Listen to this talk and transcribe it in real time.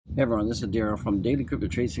Hey everyone, this is Daryl from Daily Crypto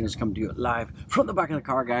Trade Signals coming to you live from the back of the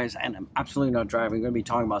car, guys, and I'm absolutely not driving. I'm going to be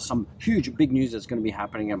talking about some huge big news that's going to be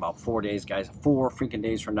happening in about 4 days, guys. 4 freaking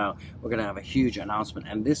days from now, we're going to have a huge announcement,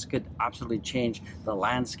 and this could absolutely change the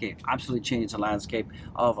landscape,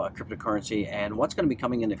 of cryptocurrency and what's going to be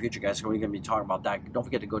coming in the future, guys. So we're going to be talking about that. Don't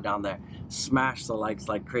forget to go down there, smash the likes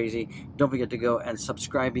like crazy. Don't forget to go and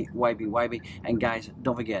subscribe, YB. And guys,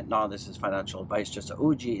 don't forget, none of this is financial advice, just an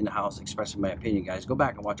OG in the house expressing my opinion, guys. Go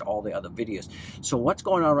back and watch all the other videos. So what's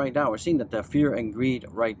going on right now? We're seeing that the fear and greed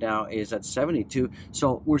right now is at 72.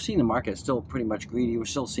 So we're seeing the market is still pretty much greedy. We're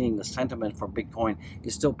still seeing the sentiment for Bitcoin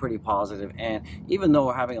is still pretty positive. And even though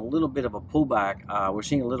we're having a little bit of a pullback, we're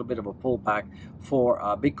seeing a little bit of a pullback for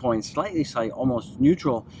Bitcoin, slightly almost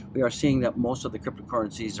neutral. We are seeing that most of the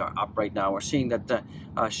cryptocurrencies are up right now. We're seeing that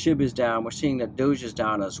Shiba is down. We're seeing that Doge is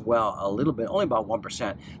down as well, a little bit, only about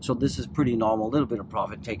 1%. So this is pretty normal, a little bit of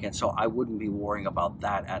profit taken. So I wouldn't be worrying about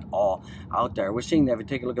that at all out there. We're seeing that if you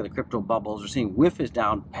take a look at the crypto bubbles, we're seeing WIF is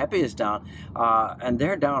down, Pepe is down, and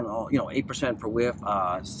they're down, 8% for WIF,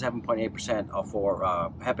 7.8%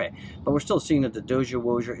 for Pepe. But we're still seeing that the Doge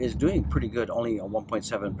is doing pretty good, only a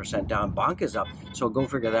 1.7% down. Bonk is up, so go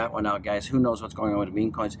figure that one out, guys. Who knows what's going on with the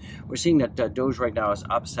meme coins? We're seeing that Doge right now is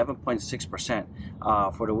up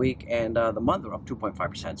 7.6% for the week, and the month we're up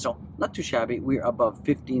 2.5%. So not too shabby. We're above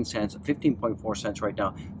 15 cents, 15.4 cents right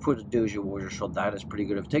now for the Doge. So that is pretty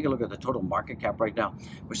good. If you take a look at the total market cap right now,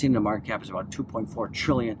 we're seeing the market cap is about 2.4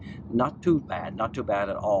 trillion. Not too bad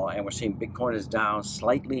at all. And we're seeing Bitcoin is down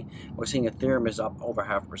slightly. We're seeing Ethereum is up over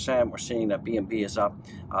 0.5%. We're seeing that BNB is up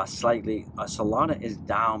slightly. Solana is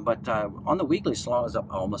down, but on the weekly, Solana is up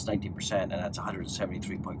almost 19%, and that's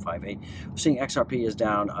 173.58. We're seeing XRP is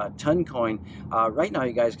down. Toncoin, right now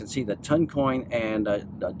you guys can see that Toncoin and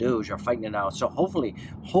Doge are fighting it out. So hopefully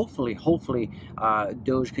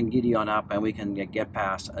Doge can giddy on up and we can get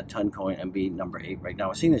past a Toncoin and be number 8 right now.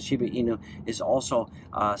 We're seeing that Shiba Inu is also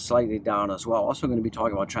slightly down as well. Also going to be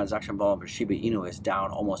talking about transaction volume for Shiba Inu is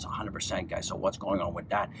down almost 100%, guys. So what's going on with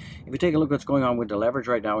that? If you take a look at what's going on with the leverage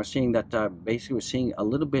right now, we're seeing that basically we're seeing a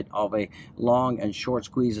little bit of a long and short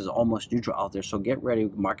squeeze is almost neutral out there. So get ready.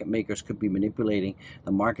 Market makers could be manipulating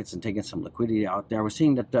the markets and taking some liquidity out there. We're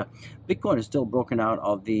seeing that Bitcoin is still broken out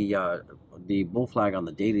of the bull flag on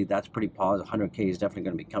the daily. That's pretty positive. 100K is definitely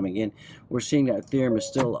going to be coming in. We're seeing that Ethereum is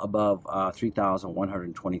still above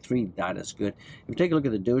 3,123. That is good. If you take a look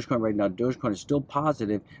at the Dogecoin right now, Dogecoin is still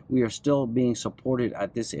positive. We are still being supported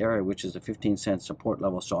at this area, which is the 15-cent support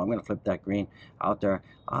level. So I'm going to flip that green out there.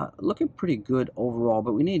 Looking pretty good overall,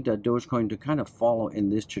 but we need Dogecoin to kind of follow in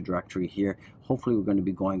this trajectory here. Hopefully we're going to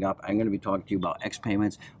be going up. I'm going to be talking to you about X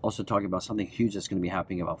payments, also talking about something huge that's going to be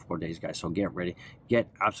happening in about 4 days, guys. So get ready, get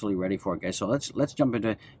absolutely ready for it, guys. So let's jump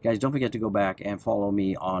into it, guys. Don't forget to go back and follow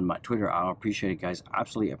me on my Twitter. I'll appreciate it, guys.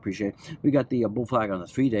 Absolutely appreciate it. We got the bull flag on the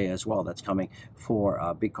 3-day as well that's coming for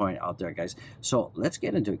Bitcoin out there, guys. So let's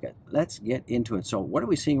get into it, guys. Let's get into it. So what are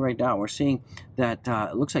we seeing right now? We're seeing that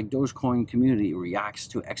it looks like Dogecoin community reacts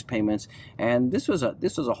to X payments, and this was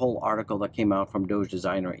a whole article that came out from Doge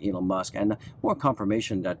designer Elon Musk, and more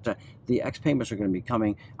confirmation that the X payments are going to be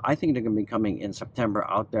coming. I think they're going to be coming in September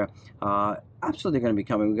out there. Absolutely going to be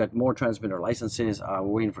coming. We got more transmitter licenses. We're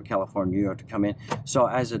waiting for California, New York to come in. So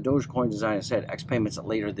as a Dogecoin designer said, X payments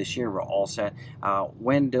later this year. We're all set.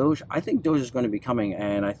 When Doge, I think Doge is going to be coming,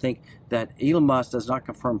 and I think that Elon Musk does not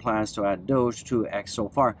confirm plans to add Doge to X so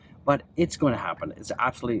far, but it's going to happen. It's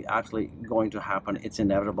absolutely going to happen. It's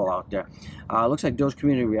inevitable out there. Looks like Doge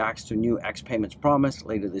community reacts to new X payments promised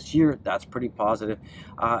later this year. That's pretty positive.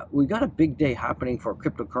 We got a big day happening for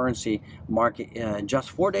cryptocurrency market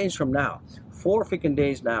just 4 days from now. 4 freaking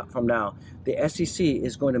days from now, the SEC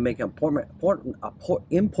is going to make an important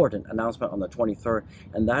announcement on the 23rd,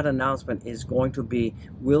 and that announcement is going to be,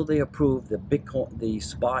 will they approve the Bitcoin, the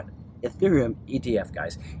spot Ethereum ETF,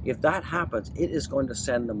 guys? If that happens, it is going to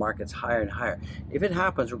send the markets higher and higher. If it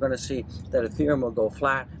happens, we're going to see that Ethereum will go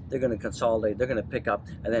flat. They're going to consolidate. They're going to pick up,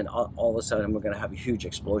 and then all of a sudden, we're going to have a huge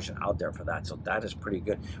explosion out there for that. So that is pretty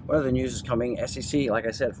good. What other news is coming? SEC, like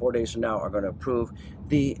I said, 4 days from now, are going to approve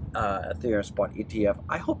the Ethereum spot ETF.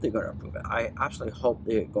 I hope they're going to approve it. I absolutely hope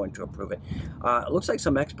they're going to approve it. It looks like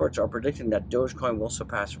some experts are predicting that Dogecoin will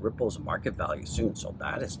surpass Ripple's market value soon. So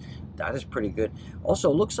that is pretty good.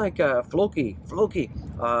 Also, it looks like Floki,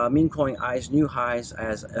 meme coin eyes new highs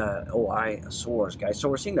as OI soars, guys. So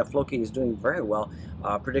we're seeing that Floki is doing very well,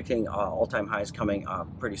 predicting all-time highs coming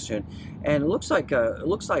pretty soon. And it looks like Shiba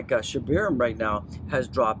Inu right now has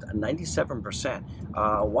dropped 97%,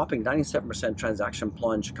 a whopping 97% transaction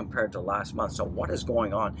plunge compared to last month. So what is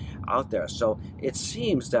going on out there? So it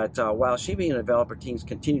seems that while Shiba Inu developer teams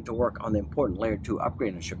continue to work on the important layer 2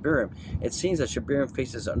 upgrade in Shiba Inu, it seems that Shiba Inu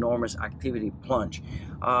faces enormous activity plunge.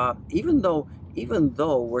 Even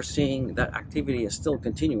though we're seeing that activity is still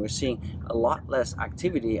continuing, we're seeing a lot less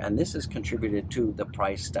activity, and this has contributed to the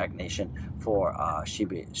price stagnation for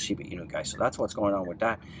Shiba Inu, guys. So that's what's going on with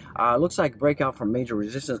that. Looks like breakout from major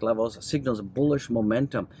resistance levels signals bullish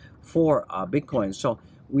momentum for Bitcoin. So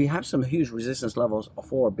we have some huge resistance levels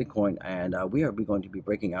for Bitcoin, and we are going to be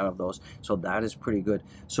breaking out of those. So that is pretty good.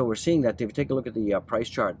 So we're seeing that if you take a look at the price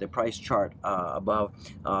chart above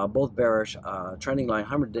both bearish trending line,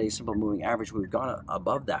 100-day simple moving average, we've gone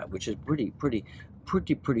above that, which is pretty good.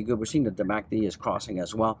 We're seeing that the MACD is crossing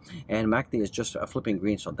as well, and MACD is just flipping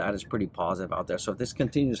green, so that is pretty positive out there. So if this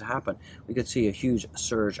continues to happen, we could see a huge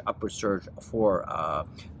surge, upward surge for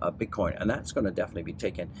Bitcoin, and that's going to definitely be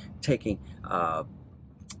taking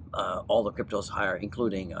all the cryptos higher,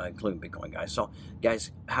 including Bitcoin, guys. So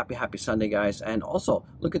guys, happy Sunday, guys. And also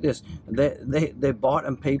look at this, they bought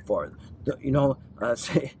and paid for it. You know,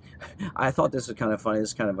 I thought this was kind of funny. This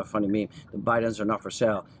is kind of a funny meme. The Bidens are not for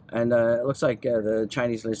sale, and it looks like the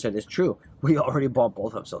Chinese leader said it's true. We already bought both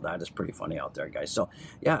of them, so that is pretty funny out there, guys. So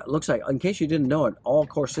yeah, it looks like, in case you didn't know it, all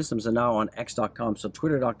core systems are now on x.com. So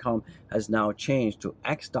twitter.com has now changed to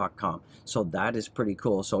x.com. So that is pretty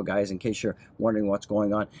cool. So guys, in case you're wondering what's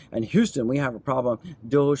going on, and Houston, we have a problem.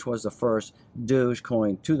 Doge was the first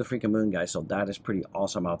Dogecoin to the freaking moon, guys. So that is pretty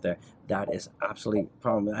awesome out there. That is absolutely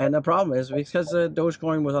problem. And the problem is because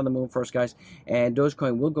Dogecoin was on the moon first, guys, and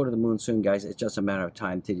Dogecoin will go to the moon soon, guys. It's just a matter of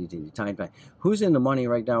time. Time. Who's in the money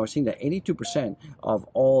right now? We're seeing that 82% of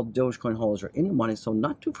all Dogecoin holders are in the money. So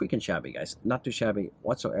not too freaking shabby, guys. Not too shabby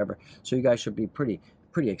whatsoever. So you guys should be pretty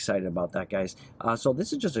excited about that, guys. So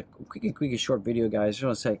this is just a quick short video, guys. I just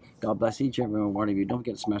want to say God bless each and every one of you. Don't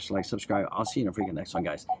forget to smash the like, subscribe. I'll see you in the freaking next one,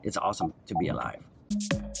 guys. It's awesome to be alive.